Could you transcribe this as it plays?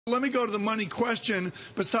Let me go to the money question.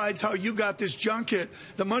 Besides how you got this junket,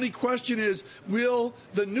 the money question is, will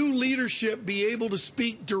the new leadership be able to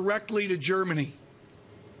speak directly to Germany?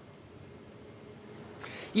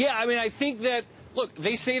 Yeah, I mean, I think that, look,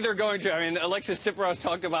 they say they're going to. I mean, Alexis Tsipras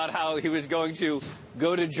talked about how he was going to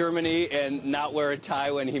go to Germany and not wear a tie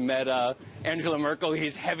when he met Angela Merkel.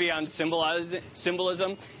 He's heavy on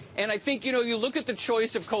symbolism. And I think, you know, you look at the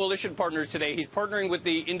choice of coalition partners today. He's partnering with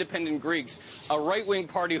the Independent Greeks, a right-wing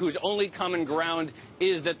party whose only common ground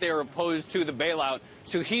is that they're opposed to the bailout.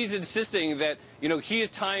 So he's insisting that, you know, he is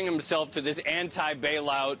tying himself to this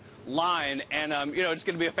anti-bailout line, and, you know, it's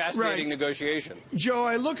going to be a fascinating negotiation. Joe,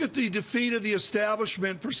 I look at the defeat of the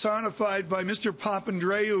establishment personified by Mr.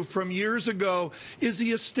 Papandreou from years ago. Is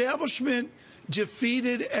the establishment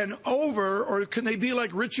defeated and over, or can they be like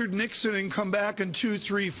Richard Nixon and come back in 2,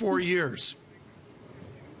 3, 4 years?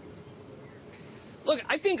 Look,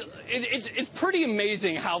 I think it's pretty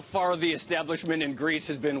amazing how far the establishment in Greece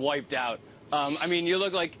has been wiped out. I mean, you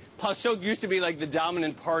look like PASOK used to be like the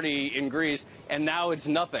dominant party in Greece, and now it's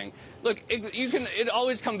nothing. Look, it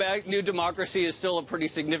always come back. New Democracy is still a pretty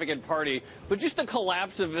significant party, but just the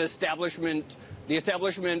collapse of the establishment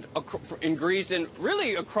in Greece and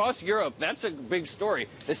really across Europe, that's a big story.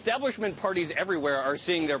 Establishment parties everywhere are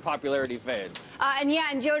seeing their popularity fade.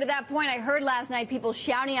 And Joe, to that point, I heard last night people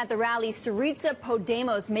shouting at the rally, Syriza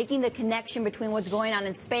Podemos, making the connection between what's going on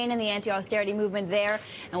in Spain and the anti-austerity movement there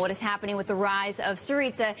and what is happening with the rise of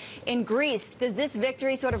Syriza in Greece. Does this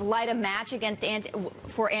victory sort of light a match against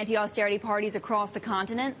for anti-austerity parties across the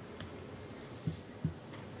continent?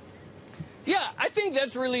 Yeah, I think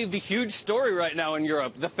that's really the huge story right now in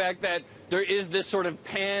Europe, the fact that there is this sort of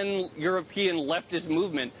pan-European leftist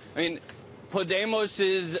movement. I mean, Podemos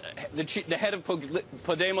is the head of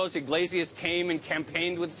Podemos, Iglesias, came and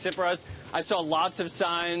campaigned with Tsipras. I saw lots of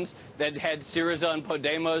signs that had Syriza and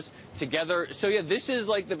Podemos together. So, yeah, this is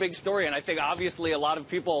like the big story. And I think obviously a lot of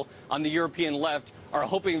people on the European left are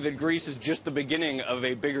hoping that Greece is just the beginning of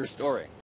a bigger story.